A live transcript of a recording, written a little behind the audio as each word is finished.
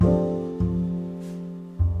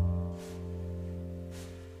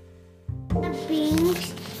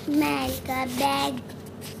the bag.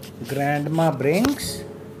 Grandma brings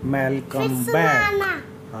Malcolm Fish back. banana.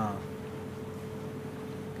 हाँ.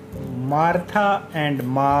 Martha and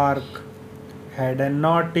Mark had a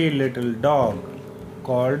naughty little dog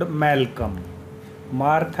called Malcolm.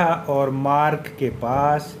 Martha और mark के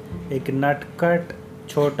पास एक नटखट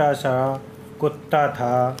छोटा सा कुत्ता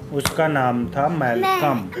था, उसका नाम था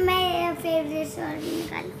मैल्कम। मैं फेवरेट स्टोरी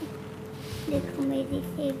निकालूं। देखो मेरी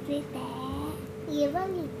फेवरेट है ये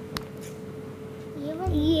वाली,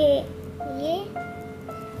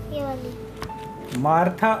 ये वाली।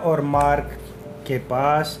 मार्था और मार्क के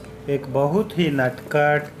पास एक बहुत ही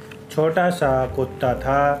नटखट छोटा सा कुत्ता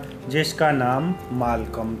था जिसका नाम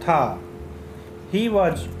माल्कम था। He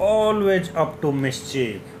was always up to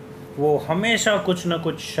mischief. वो हमेशा कुछ न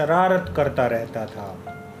कुछ शरारत करता रहता था।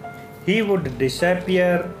 He would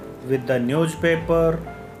disappear with the newspaper,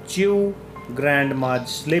 chew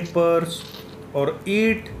grandma's slippers और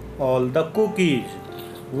eat all the cookies.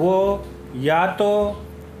 वो या तो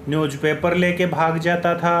न्यूज़पेपर लेके भाग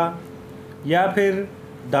जाता था या फिर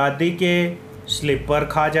दादी के स्लीपर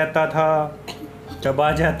खा जाता था,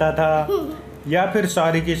 चबा जाता था, या फिर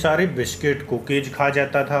सारी की सारी बिस्किट कुकीज खा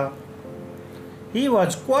जाता था। He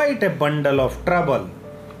was quite a bundle of trouble.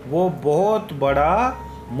 वो बहुत बड़ा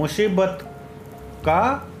मुसीबत का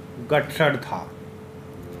गट्ठर था।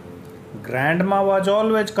 Grandma was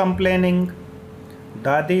always complaining.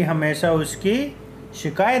 दादी हमेशा उसकी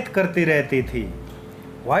शिकायत करती रहती थी।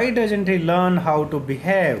 Why doesn't he learn how to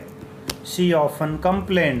behave? She often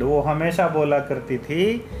complained. वो हमेशा बोला करती थी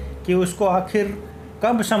कि उसको आखिर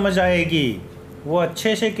कब समझ आएगी, वो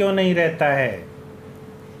अच्छे से क्यों नहीं रहता है।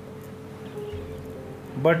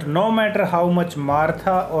 But no matter how much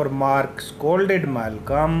Martha or Mark scolded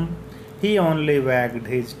Malcolm, he only wagged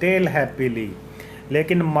his tail happily.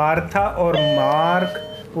 लेकिन मार्था और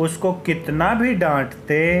मार्क उसको कितना भी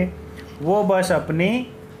डांटते, वो बस अपनी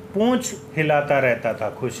पूंछ हिलाता रहता था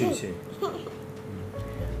खुशी से।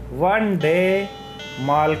 One day,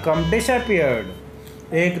 Malcolm disappeared.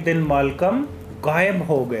 एक दिन माल्कम गायब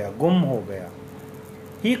हो गया, गुम हो गया।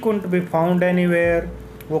 He couldn't be found anywhere.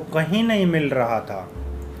 वो कहीं नहीं मिल रहा था।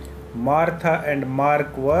 Martha and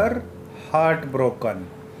Mark were heartbroken.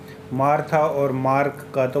 Martha और मार्क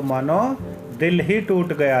का तो मानो दिल ही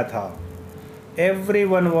टूट गया था।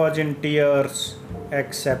 Everyone was in tears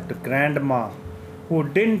except Grandma, who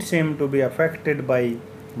didn't seem to be affected by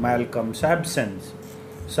Malcolm's absence.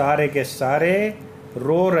 सारे के सारे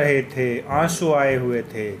रो रहे थे, आंसू आए हुए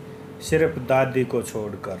थे, सिर्फ दादी को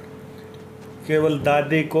छोड़कर। केवल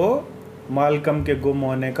दादी को माल्कम के गुम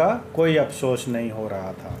होने का कोई अफसोस नहीं हो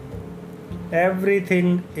रहा था। Everything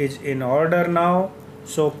is in order now,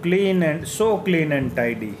 so clean and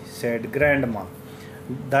tidy, said Grandma.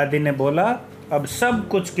 दादी ने बोला, अब सब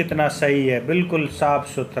कुछ कितना सही है, बिल्कुल साफ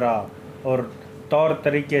सुथरा और तौर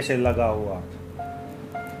तरीके से लगा हुआ।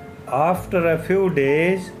 After a few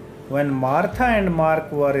days, when Martha and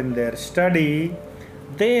Mark were in their study,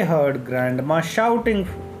 they heard Grandma shouting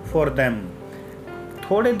for them.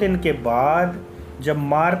 थोड़े दिन के बाद जब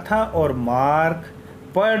मार्था और मार्क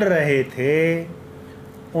पढ़ रहे थे,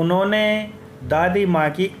 उन्होंने दादी माँ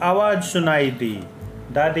की आवाज़ सुनाई दी।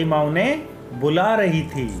 दादी माँ उन्हें बुला रही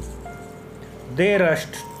थी। They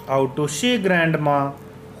rushed out to see Grandma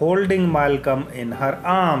holding Malcolm in her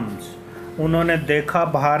arms. उन्होंने देखा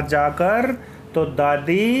बाहर जाकर तो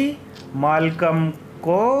दादी माल्कम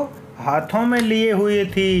को हाथों में लिए हुई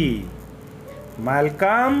थी।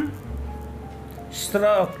 Malcolm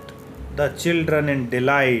struck the children in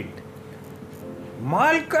delight.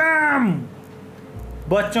 Malcolm!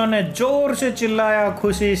 बच्चों ने जोर से चिल्लाया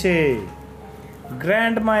खुशी से।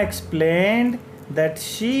 Grandma explained that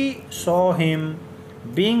she saw him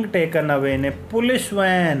being taken away in a police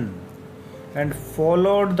van and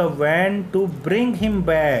followed the van to bring him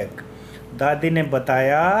back. दादी ने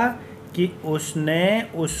बताया कि उसने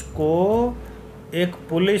उसको एक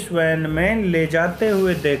पुलिस वैन में ले जाते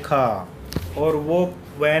हुए देखा और वो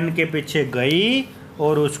वैन के पीछे गई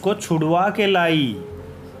और उसको छुड़वा के लाई।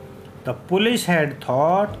 The police had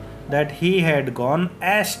thought that he had gone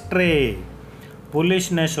astray.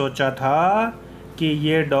 Police ने सोचा था कि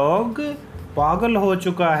ये डॉग पागल हो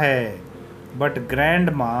चुका है। But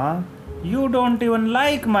Grandma, you don't even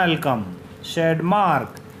like Malcolm, said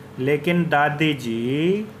Mark. लेकिन दादी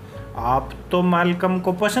जी, आप तो माल्कम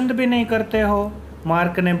को पसंद भी नहीं करते हो,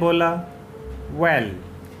 मार्क ने बोला। Well,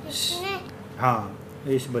 हाँ,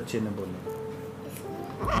 इस बच्चे ने बोला।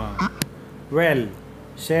 हाँ, well,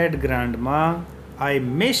 said Grandma, I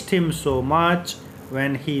missed him so much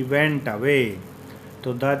when he went away.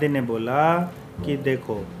 तो दादी ने बोला कि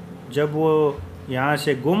देखो, जब वो यहाँ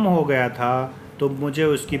से गुम हो गया था तो मुझे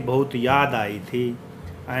उसकी बहुत याद आई थी।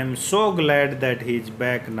 I am so glad that he is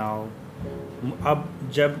back now.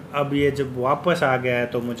 अब ये जब वापस आ गया है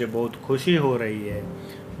तो मुझे बहुत खुशी हो रही है।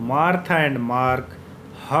 Martha and mark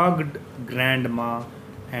hugged grandma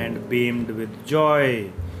and बीम्ड with Joy.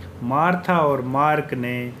 Martha और मार्क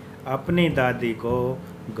ने अपनी दादी को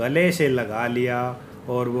गले से लगा लिया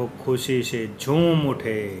और वो खुशी से झूम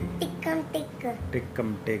उठे। टिक्कम टिक।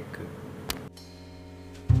 टिक्कम टिक।